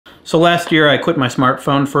So last year I quit my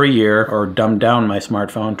smartphone for a year, or dumbed down my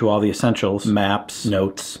smartphone to all the essentials: maps,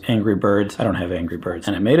 notes, Angry Birds. I don't have Angry Birds.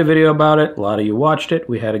 And I made a video about it. A lot of you watched it.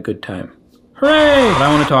 We had a good time. Hooray! But I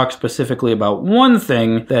want to talk specifically about one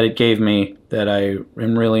thing that it gave me that I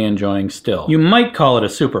am really enjoying still. You might call it a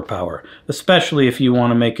superpower, especially if you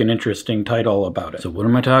want to make an interesting title about it. So what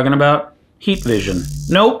am I talking about? Heat vision.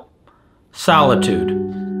 Nope. Solitude.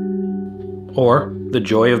 Or the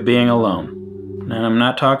joy of being alone. And I'm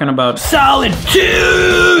not talking about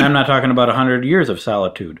solitude! I'm not talking about 100 Years of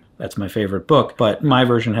Solitude. That's my favorite book, but my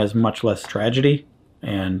version has much less tragedy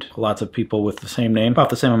and lots of people with the same name. About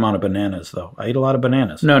the same amount of bananas, though. I eat a lot of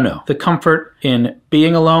bananas. No. The comfort in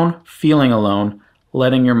being alone, feeling alone,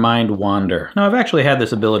 letting your mind wander. Now, I've actually had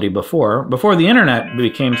this ability before. Before the internet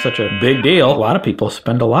became such a big deal, a lot of people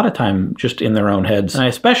spend a lot of time just in their own heads. And I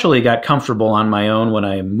especially got comfortable on my own when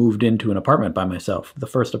I moved into an apartment by myself, the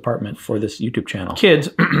first apartment for this YouTube channel. Kids,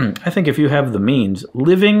 I think if you have the means,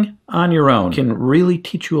 living on your own can really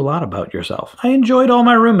teach you a lot about yourself. I enjoyed all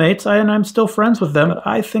my roommates, and I'm still friends with them, but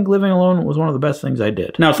I think living alone was one of the best things I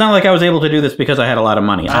did. Now, it's not like I was able to do this because I had a lot of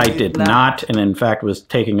money. I did not, and in fact was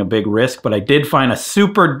taking a big risk, but I did find a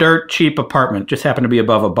super dirt cheap apartment. Just happened to be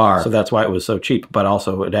above a bar, so that's why it was so cheap, but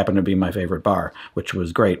also it happened to be my favorite bar, which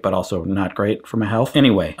was great, but also not great for my health.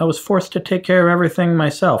 Anyway, I was forced to take care of everything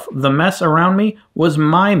myself. The mess around me was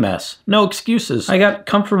my mess. No excuses. I got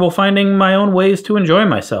comfortable finding my own ways to enjoy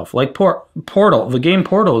myself, like Portal. The game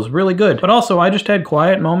Portal is really good, but also I just had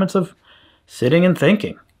quiet moments of sitting and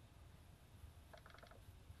thinking.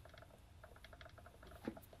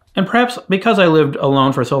 And perhaps because I lived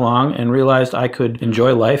alone for so long and realized I could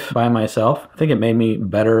enjoy life by myself, I think it made me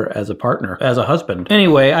better as a partner, as a husband.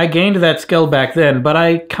 Anyway, I gained that skill back then, but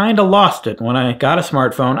I kind of lost it when I got a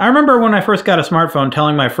smartphone. I remember when I first got a smartphone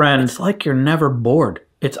telling my friends, it's like you're never bored.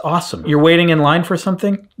 It's awesome. You're waiting in line for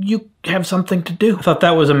something, you have something to do. I thought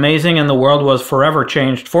that was amazing, and the world was forever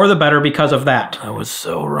changed for the better because of that. I was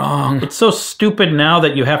so wrong. It's so stupid now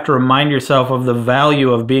that you have to remind yourself of the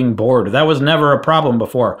value of being bored. That was never a problem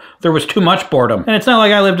before. There was too much boredom. And it's not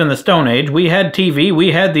like I lived in the Stone Age. We had TV,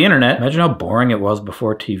 we had the internet. Imagine how boring it was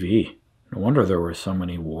before TV. No wonder there were so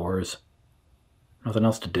many wars. Nothing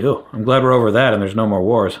else to do. I'm glad we're over that and there's no more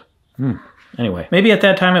wars. Anyway, maybe at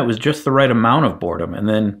that time it was just the right amount of boredom, and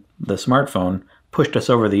then the smartphone pushed us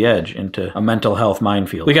over the edge into a mental health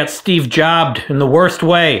minefield. We got Steve Jobbed in the worst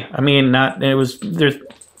way. I mean,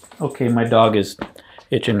 okay, my dog is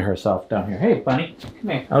itching herself down here. Hey, bunny, come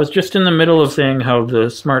here. I was just in the middle of saying how the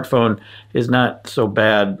smartphone is not so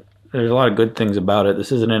bad. There's a lot of good things about it.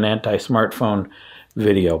 This isn't an anti-smartphone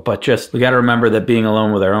video, but just, we got to remember that being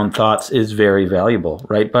alone with our own thoughts is very valuable,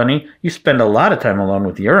 right, Bunny? You spend a lot of time alone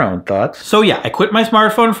with your own thoughts. So yeah, I quit my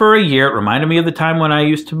smartphone for a year. It reminded me of the time when I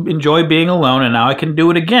used to enjoy being alone, and now I can do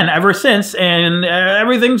it again ever since, and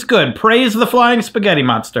everything's good. Praise the flying spaghetti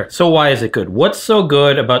monster. So why is it good? What's so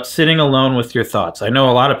good about sitting alone with your thoughts? I know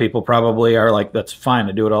a lot of people probably are like, that's fine,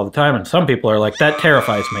 I do it all the time, and some people are like, that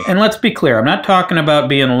terrifies me. And let's be clear, I'm not talking about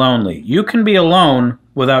being lonely. You can be alone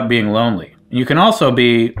without being lonely. You can also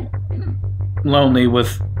be lonely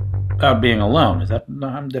without being alone.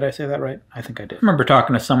 Did I say that right? I think I did. I remember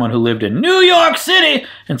talking to someone who lived in New York City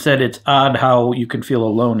and said it's odd how you can feel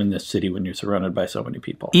alone in this city when you're surrounded by so many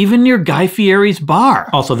people. Even near Guy Fieri's bar.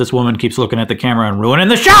 Also, this woman keeps looking at the camera and ruining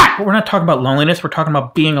the shot! But we're not talking about loneliness, we're talking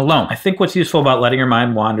about being alone. I think what's useful about letting your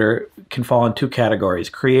mind wander can fall in two categories: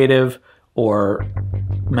 creative or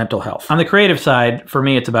mental health. On the creative side, for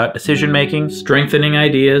me, it's about decision-making, strengthening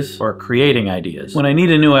ideas, or creating ideas. When I need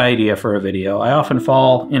a new idea for a video, I often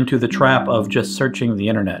fall into the trap of just searching the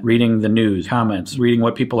internet, reading the news, comments, reading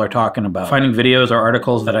what people are talking about, finding videos or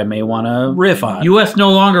articles that I may want to riff on. US no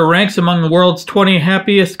longer ranks among the world's 20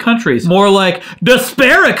 happiest countries. More like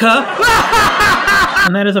Desperica!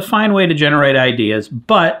 And that is a fine way to generate ideas,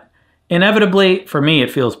 but inevitably, for me, it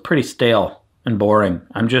feels pretty stale and boring.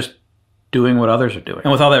 I'm just doing what others are doing.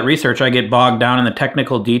 And with all that research, I get bogged down in the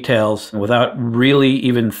technical details without really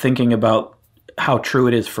even thinking about how true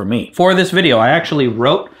it is for me. For this video, I actually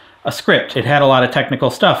wrote a script. It had a lot of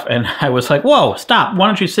technical stuff, and I was like, whoa, stop. Why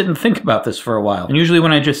don't you sit and think about this for a while? And usually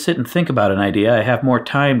when I just sit and think about an idea, I have more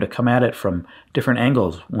time to come at it from different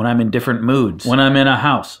angles, when I'm in different moods, when I'm in a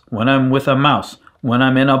house, when I'm with a mouse, when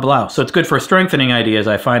I'm in a blouse. So it's good for strengthening ideas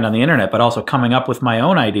I find on the internet, but also coming up with my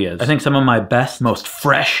own ideas. I think some of my best, most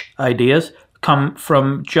fresh ideas come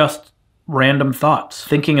from just random thoughts.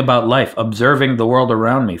 Thinking about life, observing the world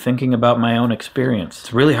around me, thinking about my own experience.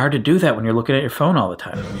 It's really hard to do that when you're looking at your phone all the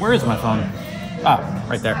time. Where is my phone? Ah,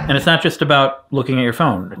 right there. And it's not just about looking at your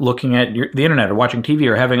phone, looking at the internet or watching TV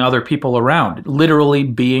or having other people around. Literally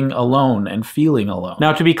being alone and feeling alone.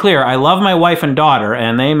 Now, to be clear, I love my wife and daughter,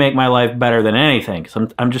 and they make my life better than anything.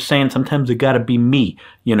 I'm just saying sometimes it gotta be me,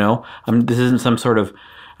 you know? This isn't some sort of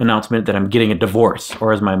announcement that I'm getting a divorce,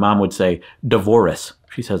 or as my mom would say, divorce.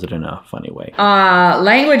 She says it in a funny way.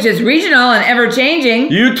 Language is regional and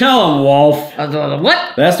ever-changing. You tell him, Wolf.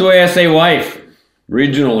 What? That's the way I say wife.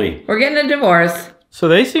 Regionally. We're getting a divorce. So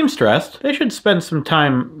they seem stressed. They should spend some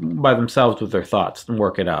time by themselves with their thoughts and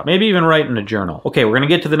work it out. Maybe even write in a journal. Okay, we're going to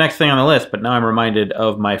get to the next thing on the list, but now I'm reminded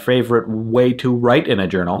of my favorite way to write in a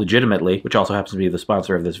journal, legitimately, which also happens to be the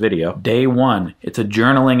sponsor of this video. Day One. It's a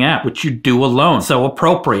journaling app, which you do alone. So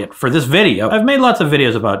appropriate for this video. I've made lots of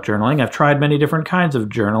videos about journaling. I've tried many different kinds of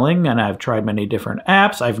journaling, and I've tried many different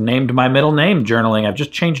apps. I've named my middle name journaling. I've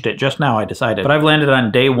just changed it just now, I decided. But I've landed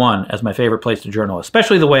on Day One as my favorite place to journal,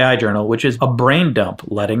 especially the way I journal, which is a brain dump,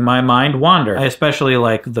 letting my mind wander. I especially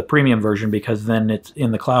like the premium version because then it's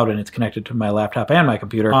in the cloud and it's connected to my laptop and my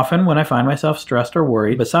computer. Often when I find myself stressed or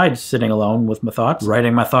worried, besides sitting alone with my thoughts,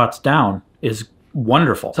 writing my thoughts down is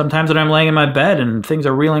wonderful. Sometimes when I'm laying in my bed and things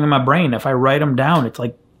are reeling in my brain, if I write them down, it's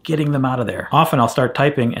like getting them out of there. Often I'll start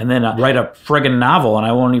typing and then write a friggin' novel and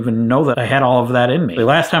I won't even know that I had all of that in me. The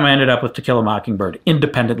last time I ended up with To Kill a Mockingbird,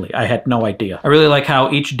 independently. I had no idea. I really like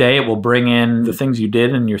how each day it will bring in the things you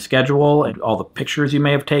did in your schedule and all the pictures you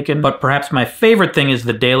may have taken. But perhaps my favorite thing is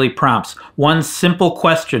the daily prompts. One simple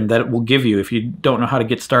question that it will give you if you don't know how to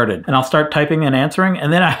get started. And I'll start typing and answering,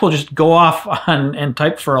 and then I will just go off on and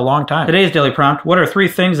type for a long time. Today's daily prompt: what are 3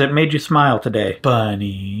 things that made you smile today?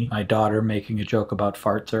 Bunny. My daughter making a joke about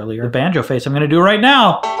farts earlier. The banjo face I'm going to do right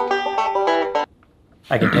now.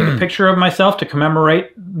 I can take a picture of myself to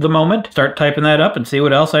commemorate the moment, start typing that up and see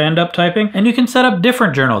what else I end up typing. And you can set up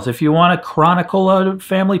different journals if you want to chronicle a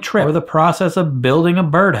family trip, or the process of building a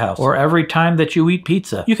birdhouse, or every time that you eat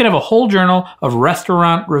pizza. You can have a whole journal of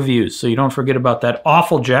restaurant reviews so you don't forget about that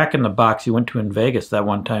awful Jack in the Box you went to in Vegas that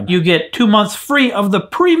one time. You get 2 months free of the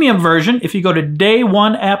premium version if you go to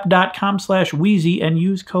dayoneapp.com/Wheezy and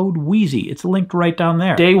use code Wheezy. It's linked right down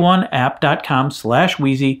there.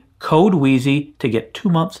 dayoneapp.com/Wheezy. Code Wheezy to get 2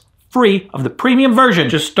 months free of the premium version.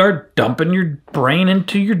 Just start dumping your brain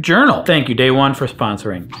into your journal. Thank you, Day One, for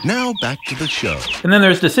sponsoring. Now back to the show. And then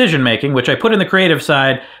there's decision making, which I put in the creative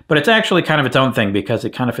side, but it's actually kind of its own thing because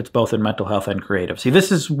it kind of fits both in mental health and creative. See,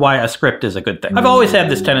 this is why a script is a good thing. I've always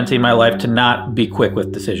had this tendency in my life to not be quick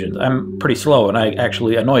with decisions. I'm pretty slow and I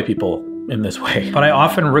actually annoy people in this way. But I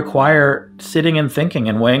often require sitting and thinking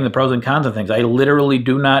and weighing the pros and cons of things. I literally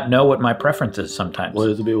do not know what my preference is sometimes. Well,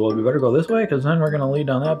 we better go this way because then we're going to lead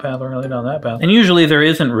down that path, we're going to lead down that path. And usually there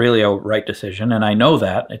isn't really a right decision, and I know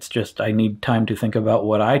that. It's just I need time to think about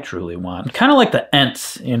what I truly want. Kind of like the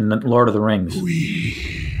Ents in Lord of the Rings. We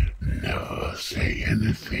never say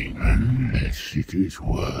anything unless it is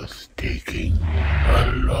worth taking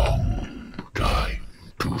a long time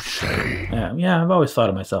to say. Yeah, I've always thought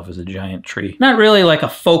of myself as a giant tree. Not really like a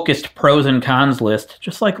focused pros and cons list,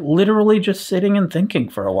 just like literally just sitting and thinking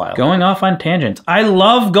for a while. Going off on tangents. I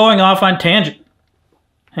love going off on tangents.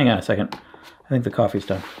 Hang on a second. I think the coffee's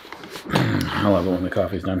done. I love it when the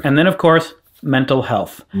coffee's done. And then, of course, mental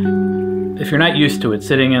health. If you're not used to it,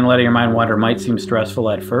 sitting and letting your mind wander might seem stressful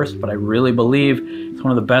at first, but I really believe it's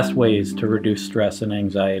one of the best ways to reduce stress and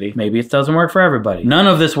anxiety. Maybe it doesn't work for everybody. None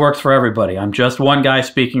of this works for everybody. I'm just one guy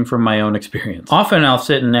speaking from my own experience. Often I'll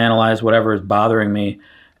sit and analyze whatever is bothering me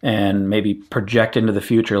and maybe project into the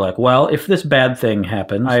future like, well, if this bad thing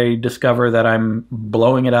happens, I discover that I'm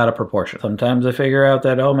blowing it out of proportion. Sometimes I figure out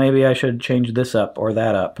that, oh, maybe I should change this up or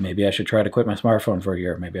that up. Maybe I should try to quit my smartphone for a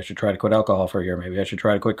year. Maybe I should try to quit alcohol for a year. Maybe I should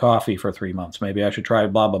try to quit coffee for 3 months. Maybe I should try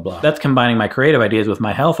blah, blah, blah. That's combining my creative ideas with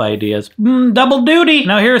my health ideas. Double duty!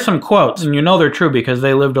 Now here are some quotes, and you know they're true because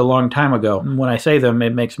they lived a long time ago. And when I say them,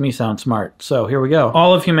 it makes me sound smart. So here we go.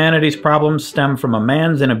 All of humanity's problems stem from a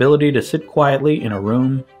man's inability to sit quietly in a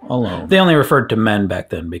room alone. They only referred to men back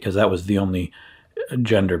then because that was the only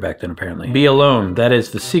gender back then, apparently. Be alone. That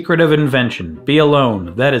is the secret of invention. Be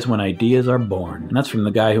alone. That is when ideas are born. And that's from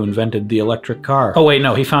the guy who invented the electric car. Oh wait,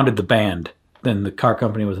 no, he founded the band. Then the car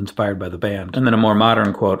company was inspired by the band. And then a more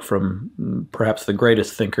modern quote from perhaps the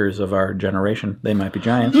greatest thinkers of our generation. They might be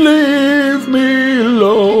giants. Leave me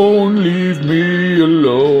alone. Leave me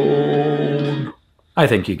alone. I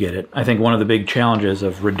think you get it. I think one of the big challenges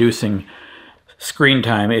of reducing screen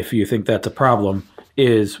time, if you think that's a problem,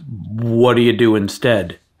 is what do you do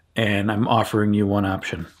instead? And I'm offering you one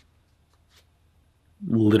option.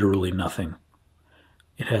 Literally nothing.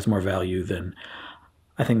 It has more value than...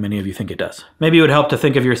 I think many of you think it does. Maybe it would help to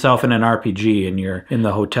think of yourself in an RPG and you're in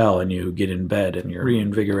the hotel and you get in bed and you're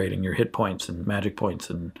reinvigorating your hit points and magic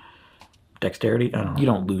points and dexterity. I don't know. You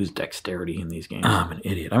don't lose dexterity in these games. I'm an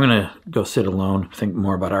idiot. I'm gonna go sit alone, think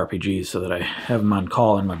more about RPGs so that I have them on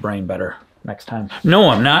call in my brain better next time. No,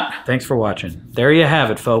 I'm not. Thanks for watching. There you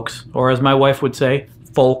have it, folks. Or as my wife would say,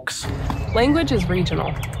 folks. Language is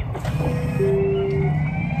regional.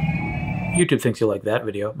 YouTube thinks you'll like that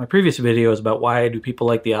video. My previous video is about why do people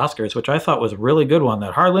like the Oscars, which I thought was a really good one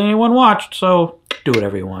that hardly anyone watched, so do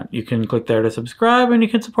whatever you want. You can click there to subscribe, and you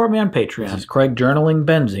can support me on Patreon. This is Craig Journaling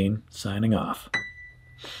Benzene, signing off.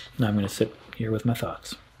 Now I'm going to sit here with my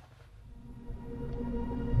thoughts.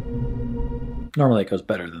 Normally it goes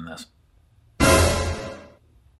better than this.